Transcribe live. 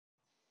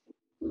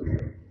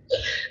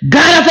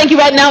God, I thank you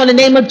right now in the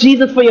name of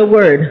Jesus for your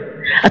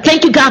word. I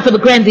thank you, God, for the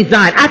grand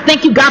design. I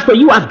thank you, God, for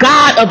you are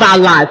God of our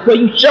lives. For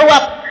you show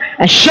up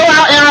and show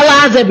out in our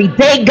lives every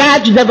day,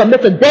 God. You never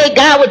miss a day,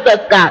 God, with us,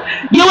 God.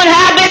 You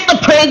inhabit the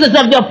praises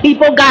of your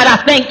people, God. I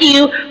thank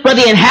you for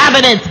the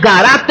inhabitants,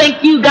 God. I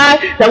thank you, God,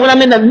 that when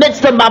I'm in the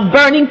midst of my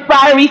burning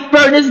fiery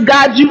furnace,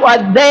 God, you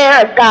are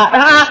there,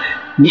 God.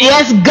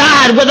 Yes,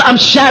 God, whether I'm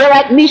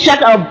Shadrach,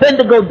 Meshach, or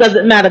Abednego,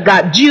 doesn't matter,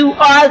 God. You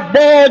are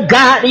there,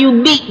 God. You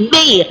meet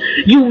me.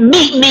 You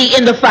meet me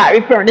in the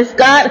fiery furnace,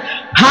 God.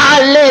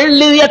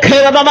 Hallelujah.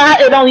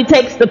 It only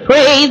takes the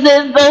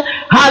praises,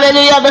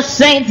 hallelujah, of the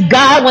saints,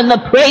 God. When the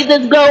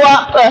praises go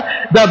up,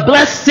 the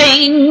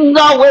blessings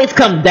always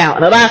come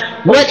down.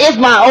 What is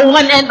my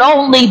one and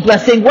only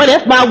blessing? What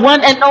is my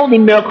one and only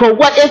miracle?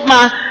 What is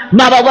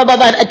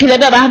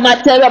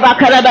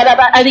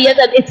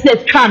it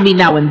says, try me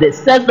now in this,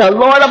 says the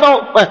Lord of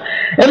hosts.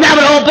 And I'm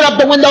going to open up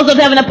the windows of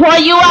heaven and pour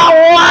you out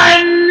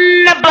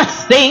one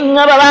blessing.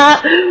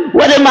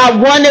 What is my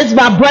one is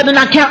my brethren?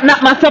 I count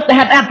not myself to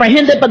have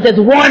apprehended, but there's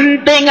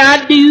one thing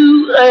I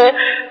do.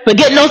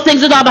 Forgetting those things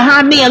that are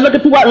behind me and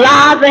looking to what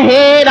lies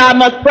ahead, I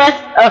must press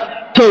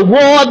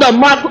toward the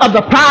mark of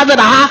the prize of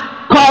the high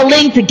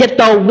calling to get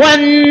the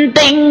one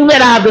thing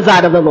that I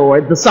desire of the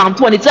Lord. The Psalm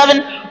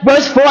 27,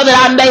 verse 4, that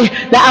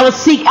I will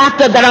seek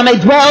after, that I may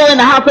dwell in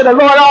the house of the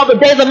Lord all the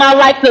days of my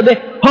life, to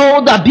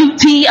behold the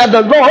beauty of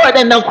the Lord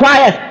and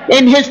inquire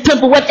in his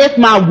temple. What is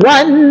my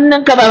one?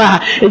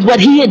 Is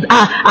what he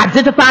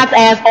identifies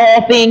as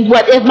all things.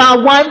 What is my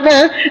one?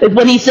 Is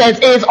what he says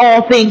is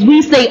all things.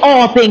 We say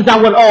all things. I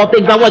want all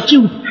things. I want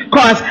you.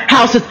 Cars,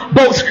 houses,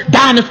 boats,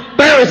 diamonds,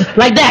 birds,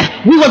 like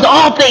that. We want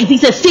all things. He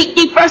says, seek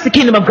ye first the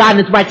kingdom of God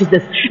and his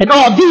righteousness, and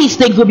all these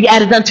things will be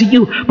added unto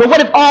you. But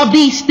what if all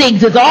these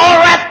things is all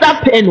wrapped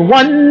up in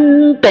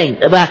one thing?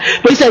 But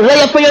he said,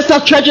 lay up for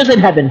yourself treasures in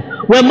heaven,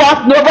 where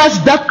moth nor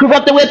rust doth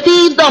corrupt, and where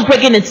thieves don't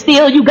break in and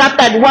steal. You got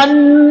that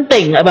one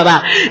thing.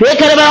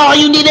 All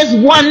you need is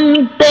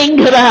one thing.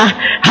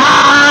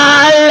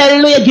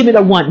 Hallelujah. Give me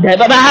the one. Give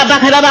me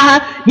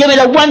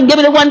the one. Give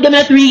me the one. Give me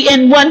the three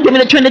in one. Give me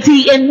the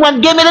Trinity in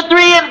one. Give me the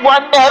three in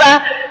one.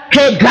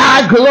 Hey,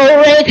 God,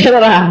 glory.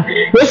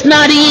 It's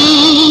not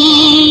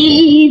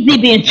easy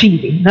being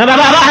cheesy.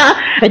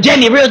 And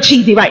Jamie, real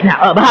cheesy right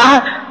now.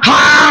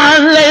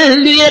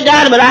 Hallelujah,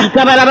 God.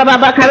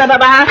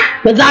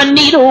 Because I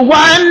need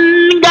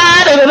one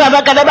God,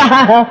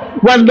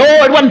 one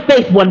Lord, one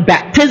faith, one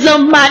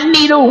baptism. I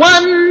need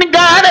one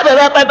God,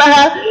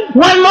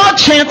 one more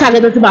chance. I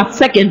get into my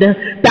second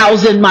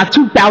 1,000, my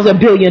 2,000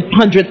 billion,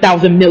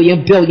 100,000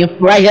 million, billion,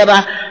 right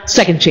here,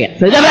 second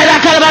chance.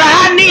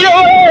 I need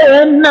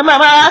one,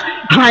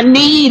 I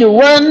need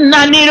one,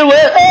 I need one,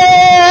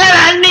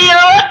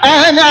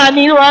 I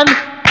need one.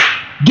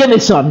 Give me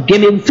some,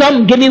 give me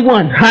some, give me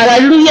one.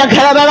 Hallelujah.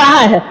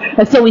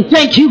 And so we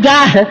thank you,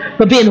 God,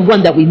 for being the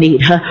one that we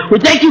need. We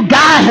thank you,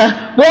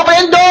 God, for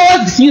opening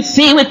doors. You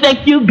see, we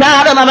thank you,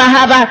 God.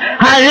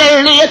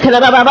 Hallelujah.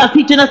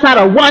 Teaching us how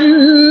to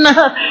one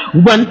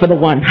for the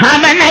one.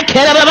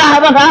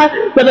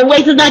 For the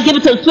ways is not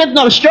given to the swift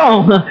nor the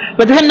strong,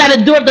 but to him that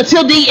endureth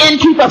until the end.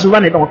 Keep us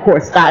running on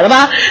course, God.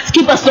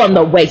 Keep us on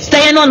the way,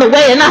 staying on the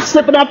way and not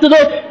slipping off to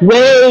the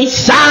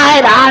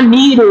wayside. I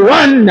need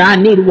one,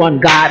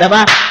 God.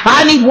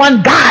 I need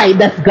one guide,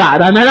 that's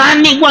God.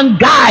 I need one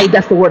guide,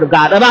 that's the word of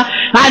God.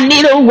 I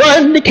need a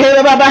one.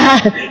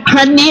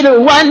 I need a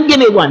one. Give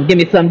me one. Give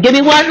me some. Give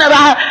me one.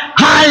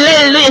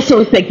 Hallelujah. So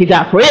we thank you,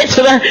 God, for it.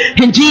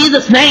 In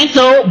Jesus' name,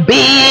 so be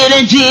it.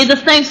 In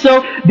Jesus' name,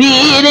 so be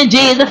it. In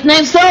Jesus'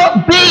 name, so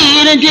be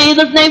it. In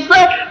Jesus' name, so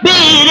be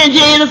it. In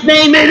Jesus'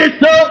 name, it is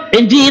so.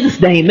 In Jesus'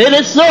 name, it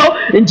is so.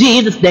 In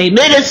Jesus' name,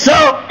 it is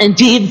so. In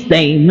Jesus'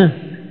 name.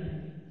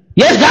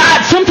 Yes,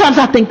 God. Sometimes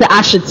I think that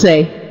I should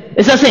say,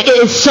 instead of saying it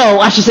is so,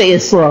 I should say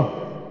it's slow.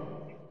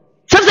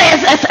 Some say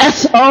it's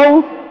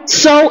S-S-O,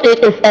 so it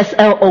is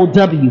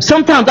S-L-O-W.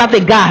 Sometimes I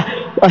think God,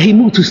 he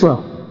moved too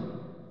slow.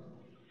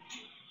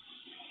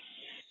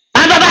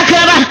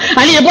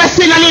 I need a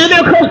blessing, I need a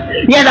miracle.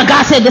 Yeah, but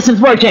God said this is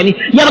word, Jamie.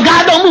 Yeah, but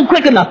God don't move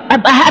quick enough.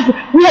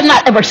 We have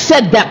not ever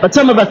said that, but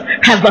some of us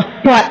have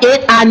thought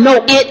it, I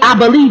know it, I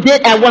believed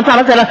it. At one time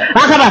I said,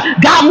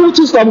 God moved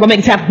too slow, I'm going to make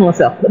it happen for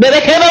myself. And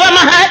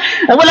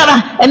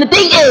the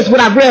thing is, what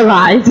I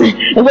realized,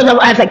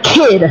 as a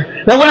kid,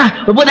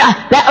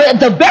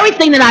 the very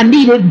thing that I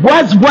needed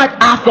was what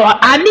I thought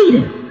I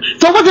needed.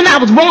 So it wasn't that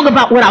I was wrong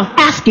about what I was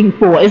asking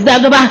for. It's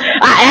that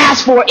I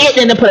asked for it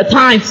and then put a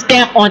time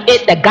stamp on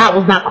it that God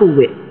was not cool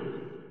with.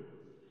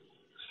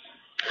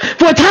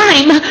 For a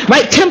time,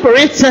 right,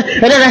 temperance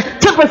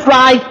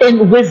lies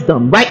in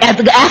wisdom, right? As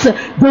he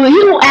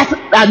who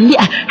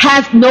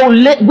has no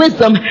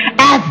wisdom,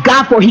 ask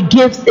God, for he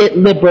gives it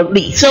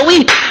liberally. So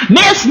we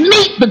must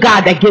meet the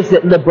God that gives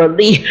it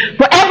liberally.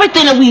 For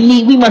everything that we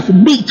need, we must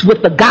meet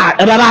with the God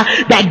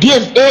that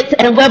gives it.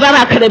 And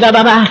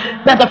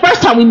that the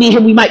first time we meet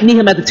him, we might meet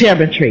him at the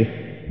terebinth tree.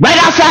 Right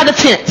outside the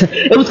tent.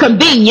 It was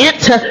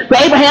convenient for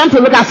Abraham to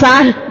look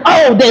outside.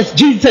 Oh, there's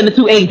Jesus and the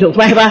two angels.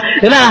 Right?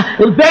 It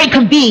was very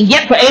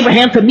convenient for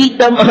Abraham to meet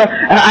them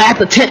at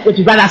the tent, which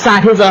is right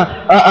outside his,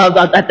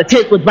 at the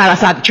tent, which was right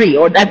outside the tree,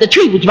 or at the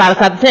tree, which was right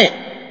outside the tent.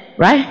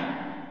 Right?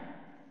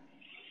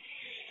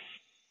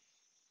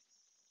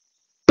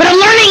 But I'm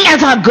learning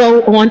as I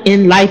go on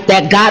in life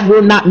that God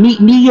will not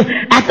meet me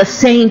at the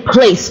same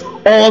place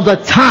all the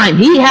time.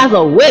 He has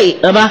a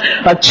way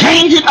of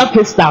changing up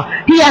his style.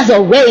 He has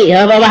a way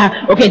of,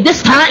 okay,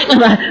 this time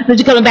that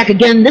you're coming back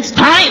again, this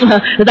time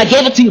that I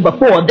gave it to you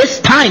before, this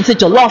time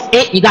since you lost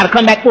it, you got to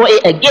come back for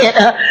it again.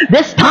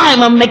 This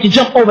time I'm going to make you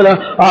jump over the,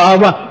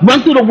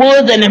 run through the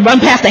woods and then run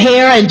past the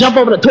hare and jump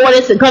over the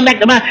tortoise and come back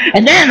to mine.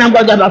 And then I'm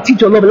going to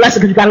teach you a little bit lesson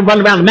because you got to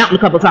run around the mountain a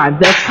couple of times.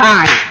 This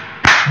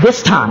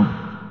time.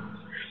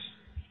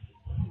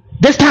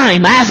 This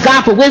time, I asked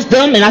God for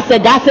wisdom, and I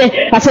said, God,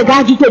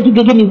 you said you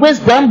could give me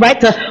wisdom, right,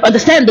 to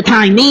understand the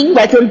timing,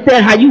 right, to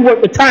understand how you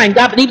work with time,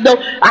 God. But even though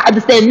I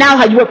understand now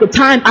how you work with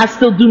time, I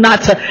still do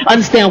not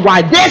understand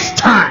why this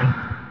time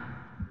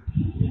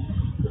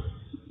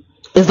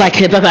is like,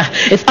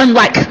 it's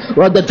unlike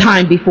the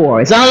time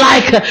before. It's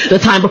unlike the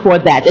time before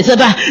that. It's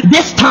about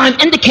this time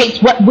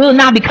indicates what will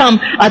now become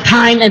a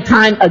time and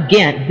time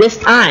again. This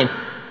time.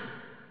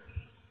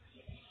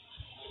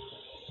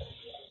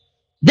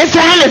 This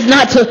time is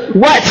not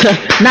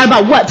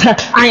about what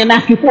I am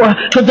asking for.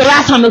 Because the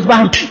last time it was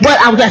about what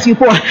I was asking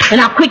for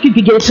and how quick you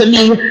could get it to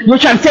me. You're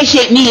trying to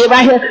satiate me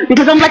right here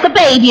because I'm like a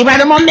baby,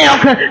 right? I'm on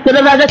milk. So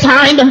the other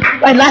time,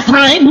 right? Last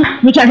time,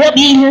 you're trying to help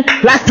me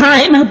last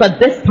time, but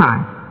this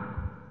time,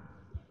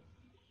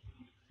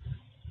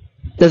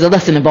 there's a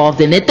lesson involved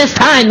in it. This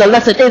time, the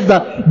lesson is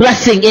the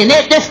blessing in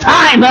it. This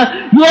time,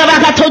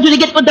 I told you to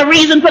get with the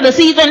reason for the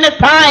season. This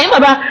time,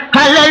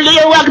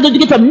 hallelujah, welcome to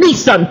get some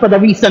Nissan for the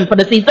reason for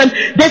the season.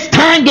 This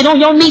time, get on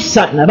your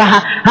Nissan.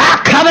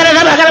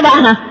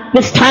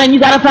 This time, you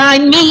gotta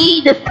find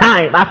me. This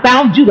time, I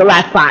found you the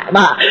last time.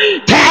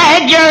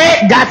 Tag your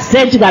it. God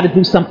said you gotta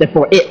do something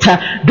for it.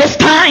 This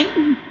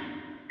time,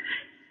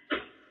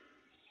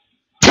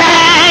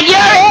 tag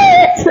your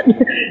it.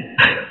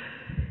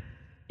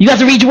 You got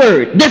to read your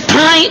word. This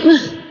time,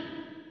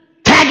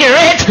 tag your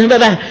it.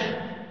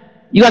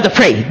 You got to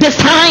pray. This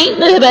time,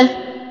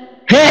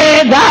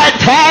 hey God,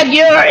 tag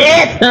your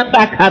it.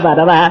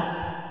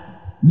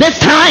 This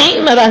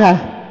time,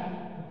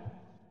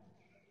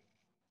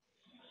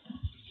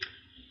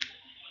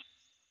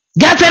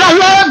 God said, I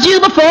loved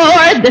you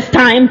before this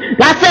time.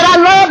 God said, I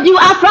loved you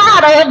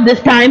outside of this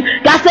time.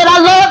 God said,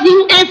 I loved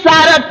you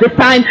inside of this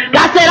time.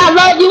 God said, I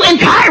loved you in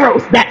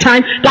Kairos that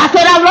time. God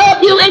said, I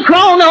loved you in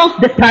Chronos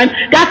this time.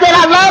 God said,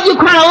 I love you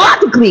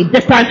chronologically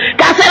this time.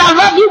 God said, I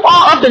love you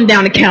all up and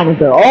down the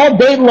calendar, all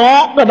day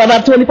long,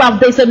 about 25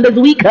 days, 7 days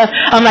a week.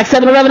 I'm like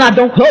 7-Eleven, I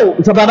don't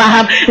close. So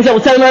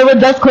 7-Eleven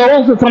does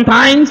close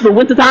sometimes for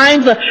winter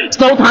times,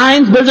 snow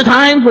times, winter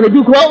times, when they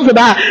do close,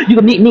 you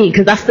can meet me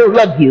because I still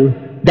love you.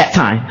 That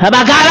time.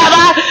 About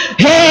God,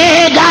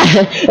 hey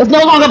God, it's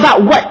no longer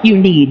about what you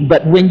need,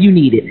 but when you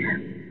need it.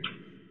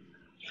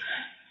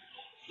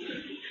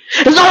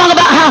 It's no longer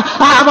about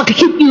how I can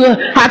keep you,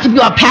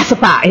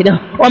 pacified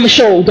on the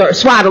shoulder,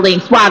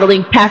 swaddling,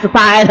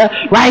 pacified,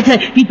 right?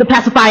 Keep the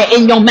pacifier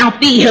in your mouth.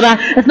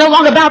 It's no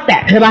longer about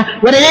that.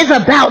 What it is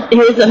about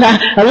is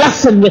a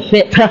lesson with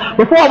it.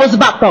 Before it was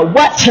about the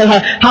what,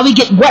 how we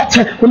get what.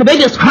 When the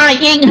baby is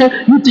crying,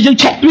 you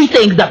check 3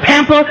 things: the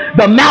pamper,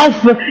 the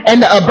mouth,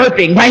 and the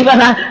burping, right?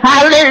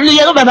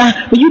 Hallelujah.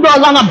 When you no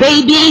longer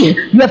baby,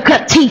 you have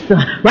cut teeth,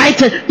 right?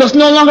 So it's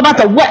no longer about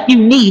the what you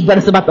need, but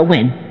it's about the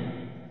when.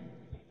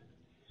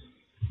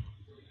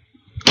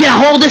 Can I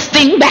hold this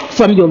thing back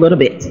from you a little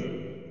bit?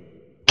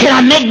 Can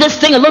I make this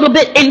thing a little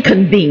bit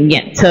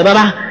inconvenient? Can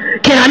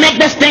I make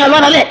this thing a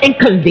little bit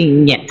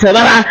inconvenient? Can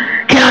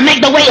I make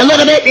the wait a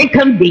little bit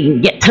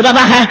inconvenient? Can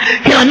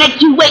I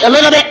make you wait a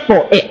little bit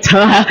for it?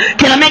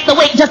 Can I make the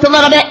wait just a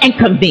little bit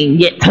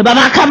inconvenient?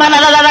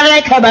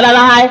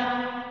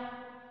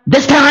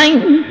 This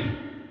time,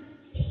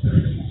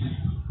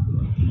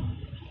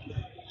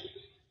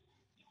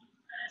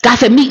 God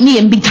said, meet me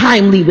and be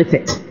timely with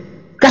it.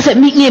 God said,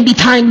 meet me and be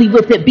timely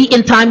with it. Be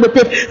in time with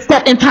it.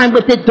 Step in time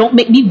with it. Don't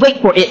make me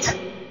wait for it.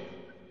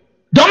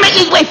 Don't make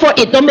me wait for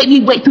it. Don't make me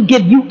wait to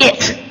give you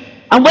it.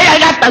 And wait,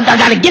 I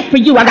got a gift for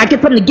you. I got to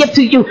get something to give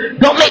to you.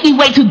 Don't make me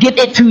wait to give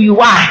it to you.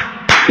 Why?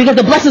 Because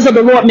the blessings of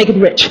the Lord make it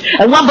rich.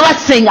 And one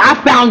blessing, I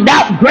found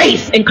out,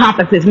 grace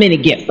encompasses many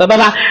gifts.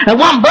 And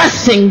one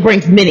blessing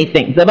brings many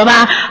things.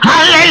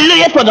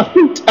 Hallelujah. For the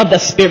fruit of the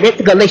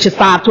Spirit, Galatians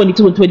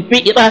 5:22 and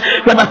 23.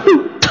 For the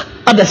fruit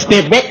of the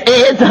Spirit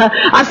is,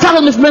 I was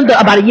telling Miss Linda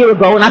about a year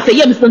ago, and I said,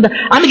 yeah, Miss Linda,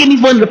 I'm going to give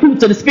you one of the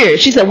fruits of the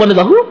Spirit. She said, one of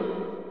the who?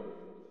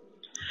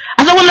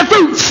 I said, one of the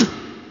fruits.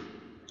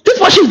 This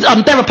is what she was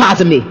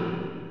therapizing me.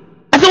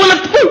 I said, one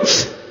of the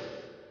fruits.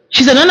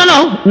 She said,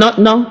 no.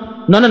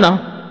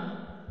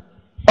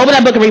 Open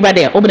that book and read right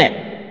there. Open that.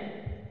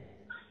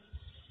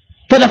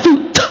 For the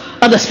fruit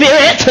of the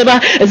Spirit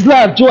is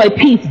love, joy,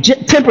 peace,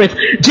 temperance,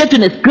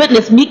 gentleness,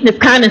 goodness, meekness,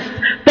 kindness,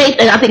 faith,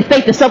 and I think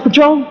faith is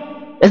self-control.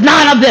 There's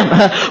 9 of them,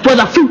 for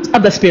the fruit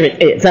of the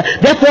Spirit is.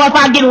 Therefore, if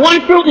I get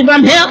one fruit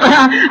from him,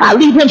 I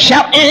leave him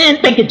shouting,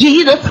 thank you,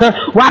 Jesus.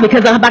 Why?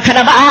 Because I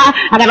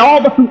got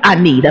all the fruit I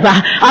need.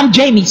 I'm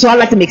Jamie, so I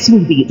like to make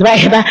smoothies,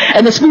 right?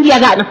 And the smoothie I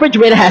got in the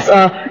refrigerator has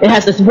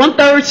this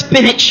 1/3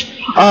 spinach.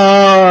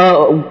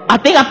 I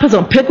think I put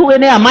some pickle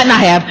in there. I might not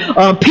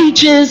have.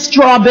 Peaches,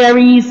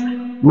 strawberries,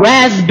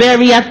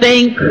 raspberry, I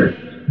think.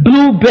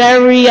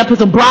 Blueberry, I put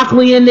some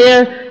broccoli in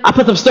there. I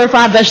put some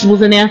stir-fried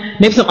vegetables in there,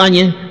 maybe some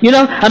onion. You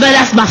know, I mean,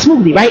 that's my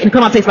smoothie, right? And it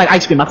comes out tastes like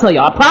ice cream. I tell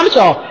y'all, I promise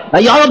y'all.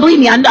 Y'all don't believe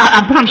me.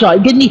 I promise y'all. I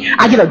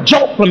get a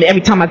jolt from it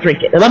every time I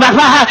drink it.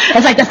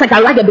 That's like I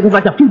like it because it's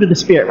like the fruit of the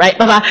Spirit, right?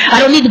 I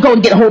don't need to go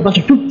and get a whole bunch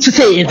of fruit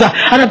today.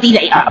 I don't need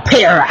a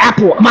pear, or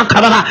apple.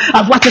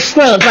 I've watched the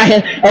Scrubs right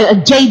here.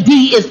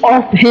 JD is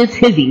off his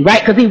hizzy,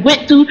 right? Because he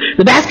went to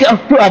the basket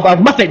of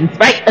muffins,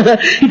 right?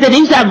 He said he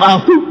used to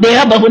have fruit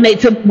there, but when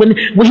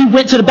he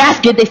went to the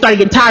basket, they started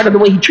getting tired of the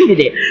way he treated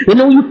it. You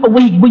know,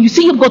 when you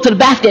see him go to the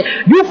basket,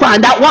 you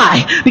find out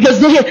why. Because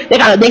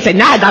they say,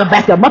 now I got a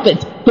basket of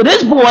muffins. So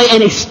this boy,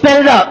 and they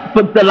sped it up,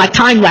 but like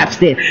time lapse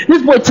did.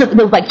 This boy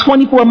there was like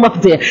 24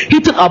 muffins there. He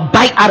took a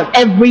bite out of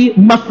every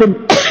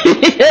muffin. He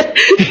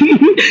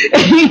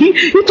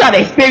tried to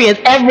experience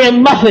every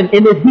muffin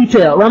in this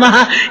detail.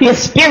 He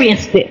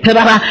experienced it.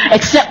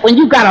 Except when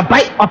you got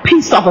a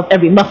piece off of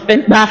every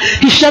muffin,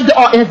 he shoved it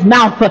all in his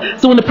mouth.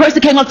 So when the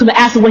person came up to him to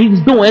ask him what he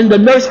was doing, the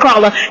nurse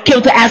caller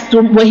came to ask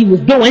him what he was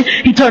doing,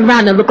 he turned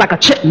around and looked like a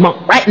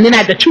chipmunk, right? And then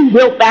had to chew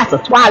real fast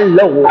to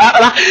swallow.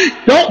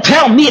 Don't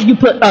tell me if you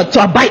put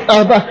a bite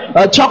of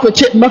a chocolate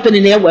chip muffin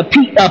in there with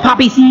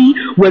poppy seed,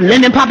 with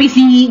lemon poppy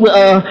seed, with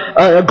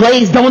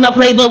glazed donut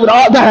flavor, with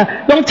all the.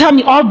 Don't tell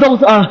me all those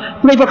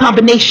flavor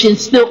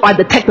combinations still are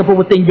detectable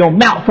within your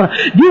mouth.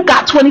 You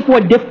got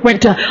 24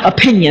 different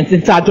opinions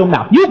inside your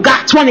mouth. You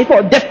got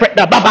 24 different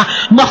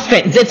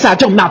muffins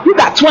inside your mouth. You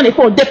got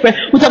 24 different.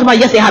 We talked about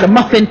yesterday how the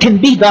muffin can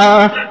be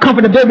the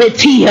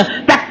comfortability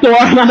factor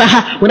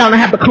when I don't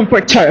have the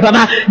comforter.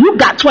 You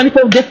got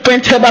 24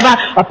 different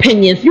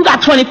opinions. You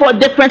got 24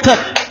 different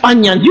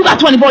onions. You got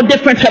 24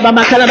 different thoughts.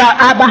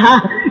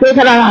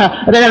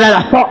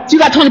 You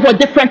got 24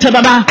 different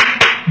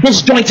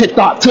disjointed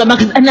thoughts. And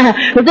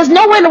there's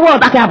nowhere in the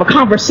world I can have a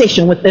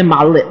conversation within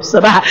my lips.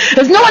 There's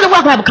nowhere in the world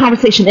I can have a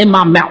conversation in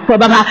my mouth.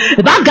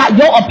 If I got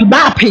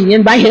my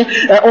opinion right here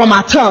on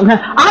my tongue,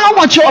 I don't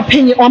want your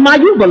opinion on my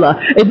uvula.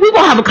 If we're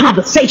going to have a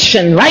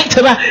conversation, right,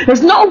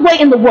 there's no way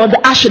in the world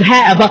that I should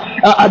have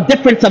a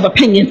difference of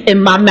opinions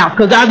in my mouth.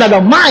 Because out of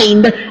the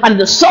mind, out of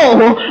the soul,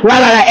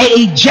 right out of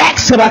A.A.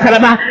 Jackson,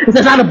 it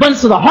says out of the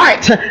abundance of the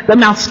heart, the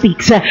mouth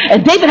speaks.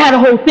 And David had a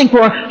whole thing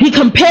for, he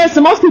compares,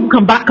 so most people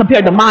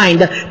compare the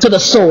mind to the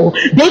soul.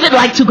 David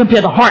liked to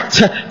compare the heart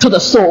to the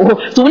soul.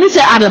 So when he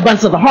said out of the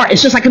abundance of the heart,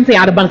 it's just like him saying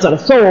out of the abundance of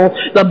the soul,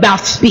 the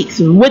mouth speaks.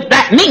 And what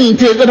that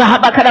means is,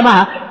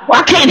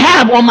 I can't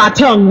have on my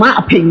tongue my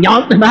opinion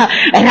and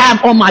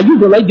have on my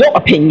uvula your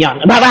opinion.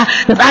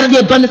 Because out of the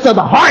abundance of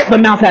the heart, the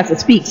mouth has to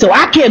speak. So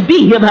I can't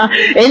be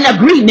in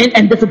agreement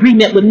and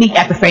disagreement with me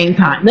at the same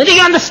time. Now, do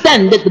you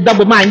understand that the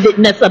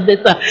double-mindedness of this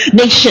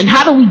nation?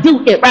 How do we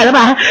do it? Right?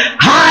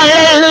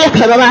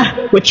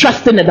 Hallelujah. We're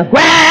trusting in the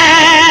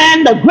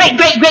grand, the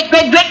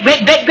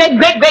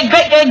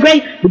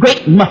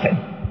great muffin.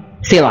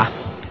 Selah.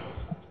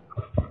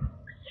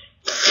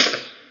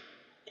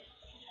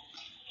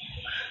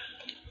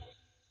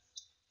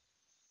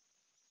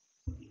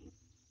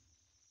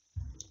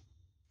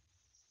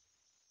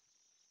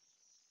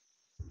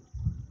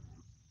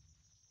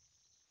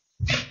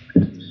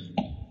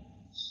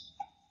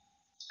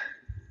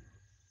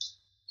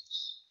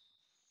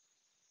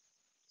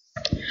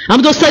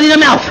 I'm going to study the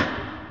mouth.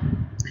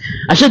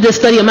 I should have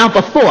studied the mouth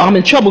before. I'm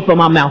in trouble for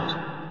my mouth.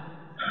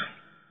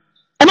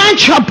 Am I in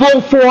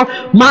trouble for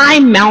my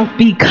mouth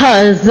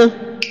because of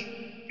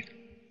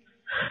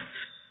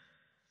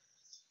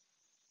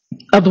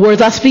the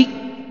words I speak?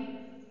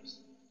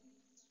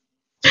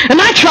 Am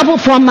I in trouble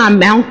for my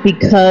mouth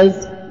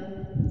because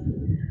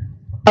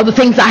of the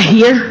things I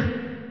hear?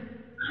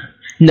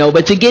 No,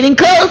 but you're getting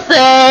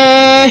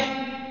closer.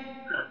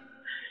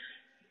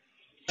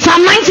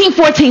 Psalm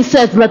 19:14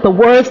 says, let the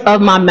words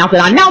of my mouth,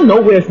 and I now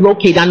know where it's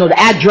located. I know the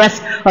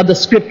address of the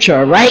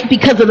scripture, right?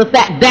 Because of the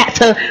fact that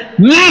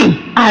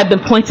I have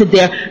been pointed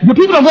there. The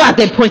people don't realize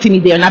they're pointing me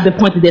there, and I've been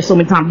pointed there so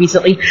many times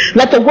recently.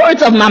 Let the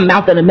words of my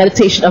mouth and the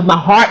meditation of my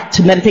heart,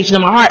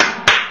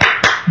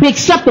 be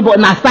acceptable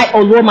in thy sight, O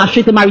Lord, my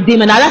strength and my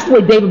redeemer. Now that's the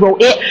way David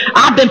wrote it.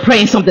 I've been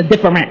praying something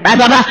different, right?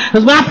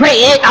 Because when I pray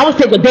it, I would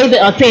take what David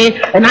said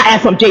and I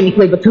add some Jamie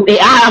flavor to it.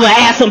 I would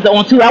add something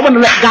on to it. I want to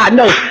let God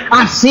know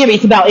I'm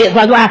serious about it. So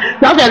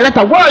I said, let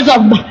the words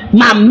of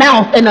my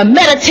mouth and the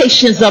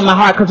meditations of my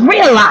heart. Because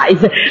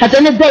realize, at the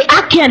end of the day,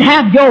 I can't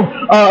have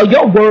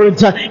your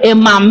words in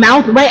my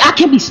mouth, right? I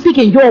can't be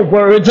speaking your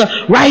words,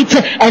 right?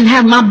 And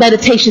have my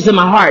meditations in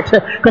my heart,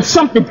 because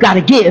something's got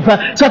to give.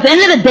 So at the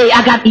end of the day,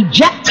 I got to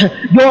eject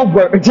your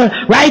words,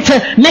 right?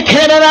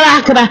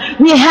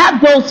 We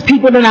have those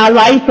people in our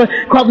life,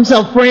 call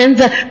themselves friends,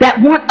 that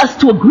want us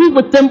to agree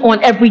with them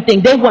on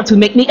everything. They want to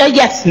make me a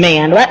yes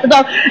man, right?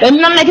 And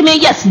not making me a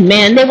yes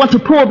man. They want to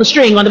pull the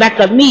string on the back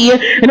of me,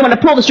 and they want to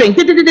pull the string.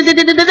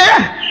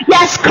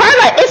 Yes,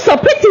 Carla is so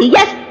pretty.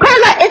 Yes,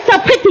 Carla is so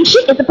pretty. She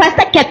is a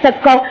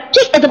pastaketical.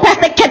 She is a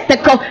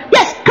pastaketical.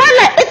 Yes,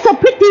 Carla is so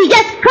pretty.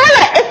 Yes,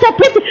 Carla is so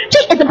pretty.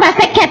 She is a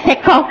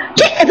pastaketical.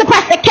 She is a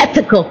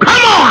pastaketical.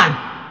 Come on.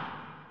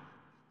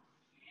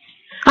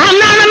 I'm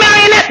not a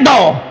marionette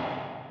doll.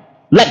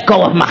 Let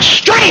go of my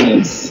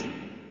strings.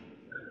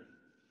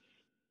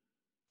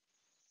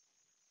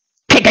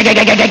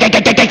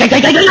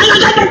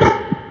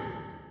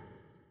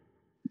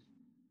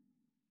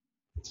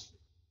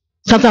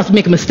 Sometimes we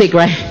make a mistake,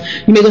 right?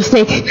 You make a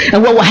mistake,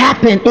 and what will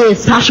happen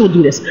is Tasha will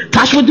do this.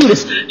 Tasha will do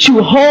this. She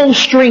will hold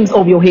strings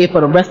over your head for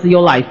the rest of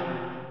your life.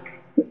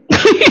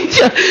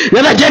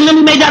 Remember,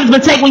 you made that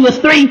mistake when you was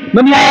 3?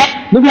 Remember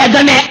you had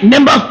done that?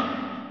 Remember?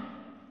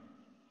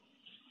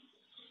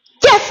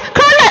 Yes,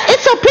 Carla is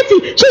so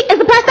pretty. She is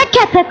a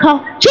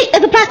pastaketical. She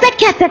is a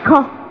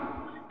pastaketical.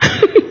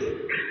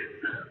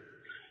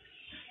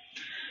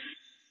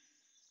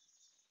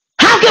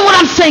 How can what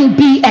I'm saying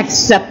be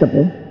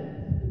acceptable?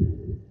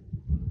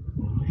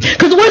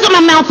 Because the words of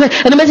my mouth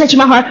and the meditation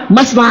of my heart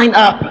must line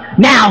up.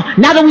 Now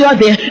that we are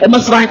there, it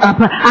must line up.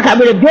 I got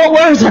rid of your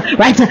words,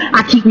 right?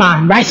 I keep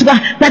mine, right? So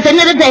at the end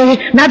of the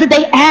day, now that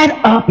they add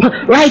up,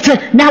 right?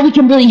 Now we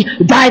can really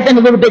dive in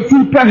a little bit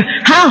deeper.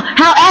 How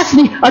ask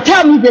me or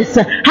tell me this?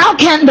 How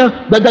can the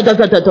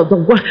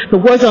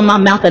words of my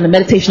mouth and the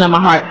meditation of my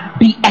heart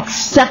be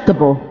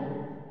acceptable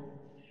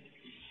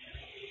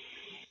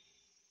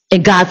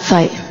in God's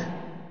sight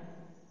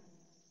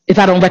if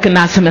I don't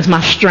recognize Him as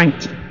my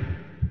strength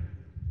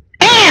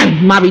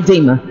and my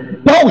Redeemer?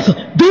 Both.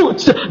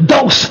 Dos.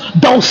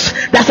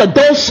 That's a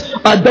dos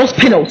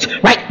penos,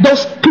 right?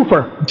 Dos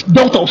pooper.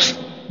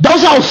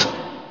 Dosos.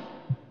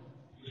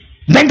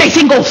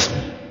 25.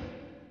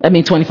 That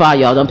means 25,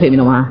 y'all. Don't pay me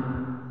no mind.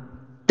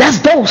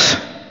 That's dos.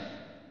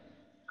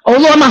 Oh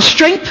Lord, my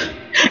strength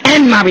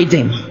and my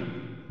Redeemer.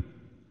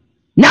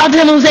 Now to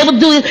Him who's able to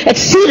do it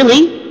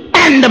exceedingly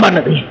and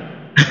abundantly.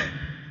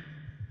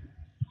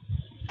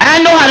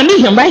 I know how to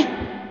meet Him, right?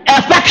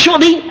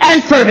 Effectually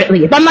and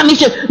fervently. If I'm not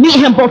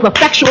meeting Him both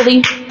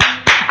effectually,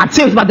 I'm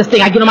serious about this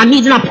thing. I get on my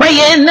knees and I'm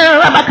praying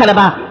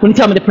when He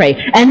tells me to pray.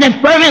 And then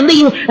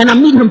fervently, and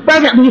I'm meeting Him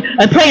fervently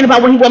and praying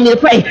about what He wants me to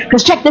pray.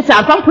 Because check this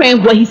out. If I'm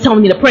praying what He's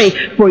telling me to pray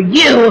for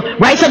you,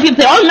 right? Some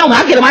people say, oh no, when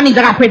I get on my knees,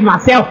 I got to pray for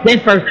myself. Then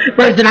first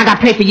then I got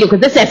to pray for you.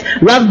 Because this says,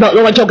 love the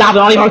Lord your God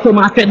with all your heart, soul,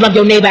 mind, strength. Love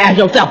your neighbor as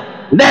yourself.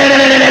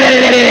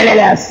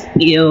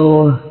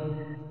 You.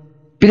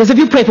 Because if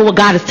you pray for what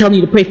God is telling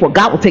you to pray for,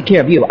 God will take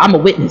care of you. I'm a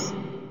witness.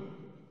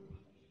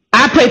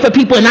 I pray for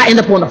people and I end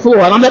up on the floor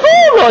and I'm like,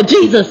 oh Lord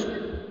Jesus,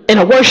 in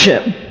a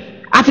worship.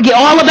 I forget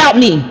all about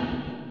me.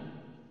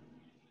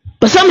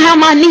 But somehow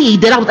my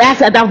need that I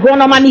was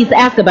going on my knees to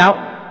ask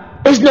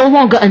about is no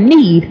longer a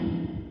need.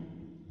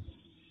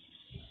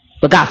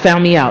 But God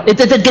found me out. It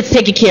gets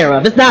taken care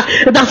of. It's not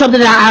something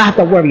that I have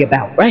to worry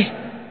about, right?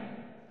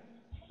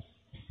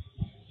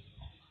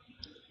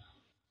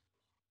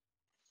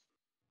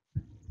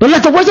 But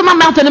let the words of my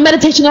mouth and the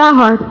meditation of my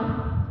heart,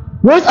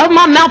 words of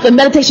my mouth and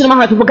meditation of my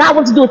heart, because what God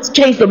wants to do is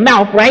change the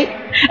mouth, right?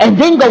 And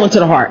then go into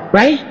the heart,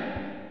 right?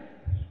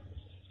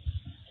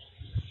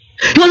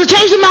 He wants to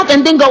change the mouth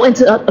and then go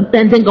into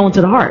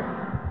the heart.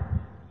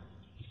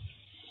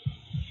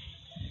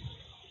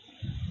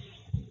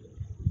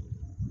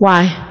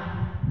 Why?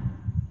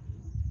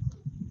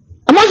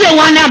 I'm going to say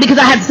why now because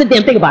I had to sit there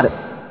and think about it.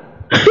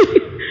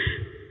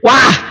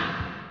 Why?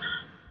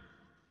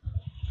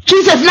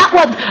 Jesus, not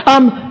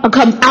what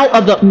comes out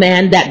of the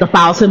man that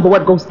defiles him, but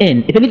what goes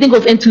in. If anything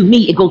goes into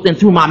me, it goes in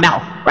through my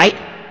mouth, right?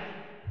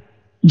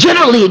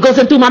 Generally, it goes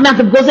in through my mouth.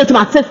 It goes into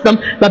my system.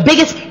 The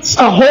biggest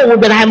hole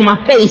that I have in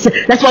my face.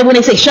 That's why when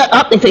they say shut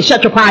up, they say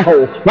shut your pie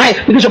hole, right?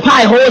 Because your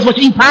pie hole is what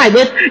you eat pie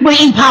with. You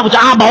eat pie with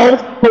your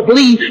eyeballs.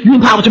 Hopefully, you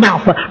eat pie with your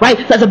mouth, right?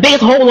 So that's the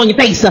biggest hole on your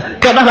face. So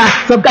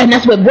and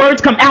that's where words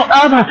come out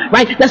of,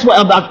 right? That's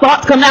where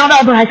thoughts come out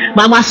of, right?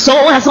 My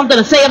soul has something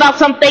to say about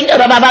something.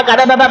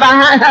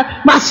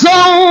 My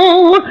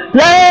soul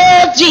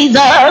loves Jesus.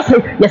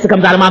 Yes, it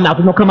comes out of my mouth.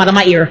 It won't come out of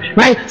my ear,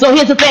 right? So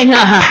here's the thing.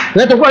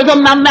 Let the words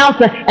of my mouth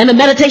and the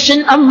meditation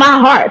of my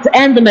heart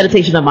and the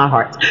meditation of my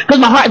heart, because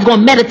my heart is going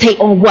to meditate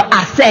on what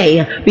I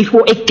say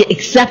before it gets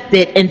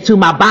accepted into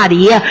my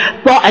body.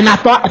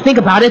 Think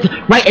about it,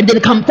 right? And then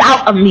it comes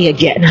out of me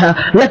again.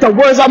 Let the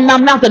words of my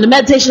mouth and the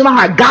meditation of my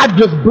heart, God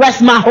just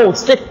bless my whole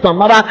system.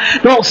 The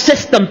whole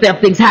system of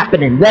things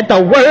happening. Let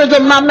the words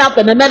of my mouth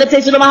and the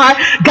meditation of my heart,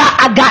 God,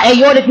 I got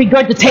aortic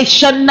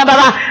regurgitation.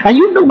 And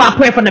you knew my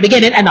prayer from the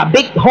beginning and a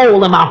big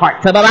hole in my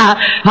heart.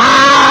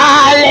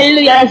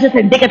 Hallelujah. That's just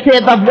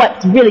indicative of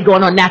what's really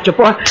going on natural.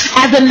 For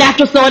as a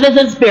natural, so it is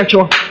in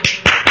spiritual.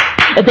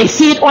 If they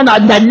see it on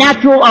the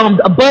natural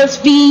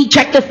BuzzFeed,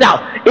 check this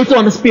out. It's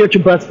on the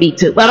spiritual BuzzFeed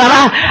too. My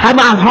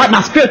heart,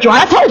 my spiritual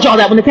heart. I told y'all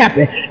that when it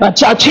happened.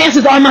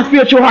 Chances are my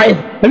spiritual heart is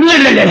I'm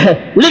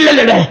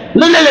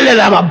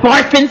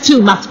barfing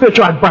too. My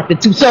spiritual heart is barfing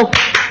too. So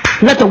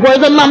let the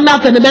words of my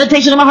mouth and the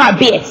meditation of my heart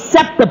be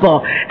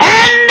acceptable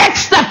and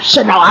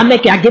exceptional. I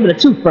give it a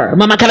twofer.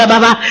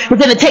 Because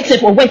then it takes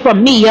it away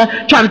from me,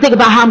 trying to think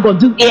about how I'm going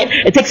to do it.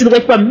 It takes it away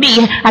from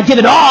me. I give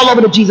it all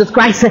over to Jesus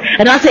Christ.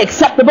 And I say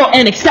acceptable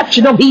and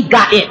exceptional. He's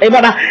got it.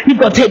 He's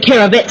going to take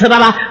care of it.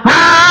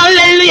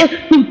 Hallelujah.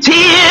 Through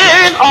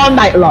tears all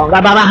night long.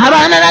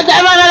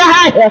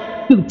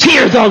 Through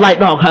tears all night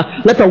long.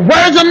 Let the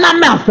words of my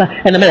mouth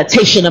and the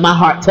meditation of my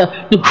heart.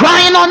 Through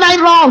crying all night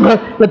long.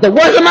 Let the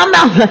words of my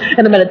mouth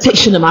and the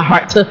meditation of my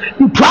heart.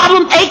 Through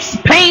problems, aches,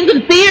 pains,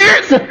 and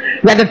fears.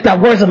 Let the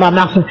words of my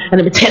mouth and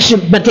the meditation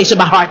of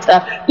my heart.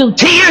 Through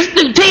tears,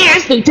 through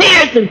tears, through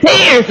tears, through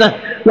tears.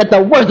 Let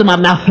the words of my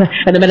mouth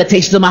and the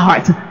meditation of my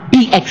heart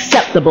be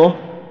acceptable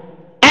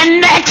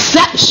and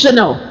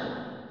exceptional.